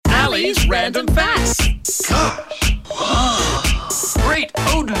Johnny's Random Facts. Gosh. Great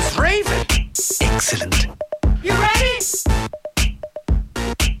Odin's Raven. Excellent. You ready?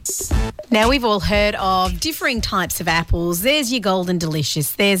 Now, we've all heard of differing types of apples. There's your Golden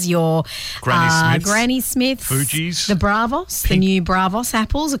Delicious. There's your Granny Smiths. Fuji's. The Bravos. The new Bravos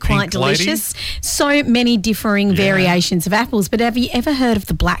apples are quite Pink Lady. delicious. So many differing variations of apples. But have you ever heard of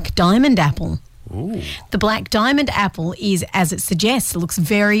the Black Diamond apple? Ooh. The Black Diamond apple is, as it suggests, it looks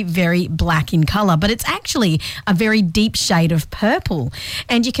very, very black in colour, but it's actually a very deep shade of purple.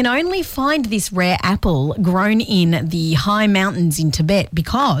 And you can only find this rare apple grown in the high mountains in Tibet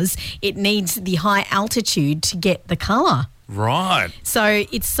because it needs the high altitude to get the colour. Right. So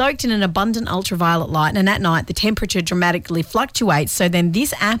it's soaked in an abundant ultraviolet light, and at night the temperature dramatically fluctuates. So then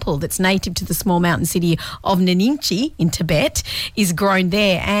this apple that's native to the small mountain city of Naninchi in Tibet is grown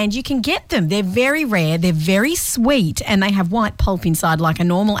there, and you can get them. They're very rare, they're very sweet, and they have white pulp inside like a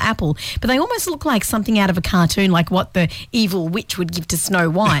normal apple, but they almost look like something out of a cartoon, like what the evil witch would give to Snow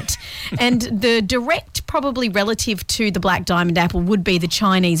White. And the direct probably relative to the Black Diamond apple would be the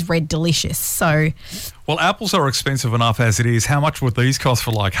Chinese Red Delicious. So... Well, apples are expensive enough as it is. How much would these cost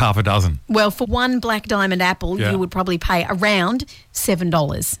for like half a dozen? Well, for one Black Diamond apple, Yeah. you would probably pay around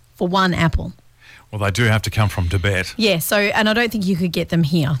 $7 for one apple. Well, they do have to come from Tibet. Yeah, so, and I don't think you could get them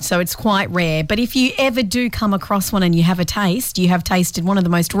here, so it's quite rare. But if you ever do come across one and you have a taste, you have tasted one of the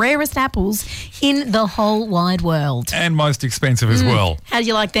most rarest apples in the whole wide world. And most expensive as well. How do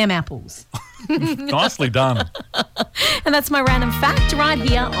you like them apples? Nicely done. And that's my random fact right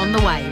here on The Wave.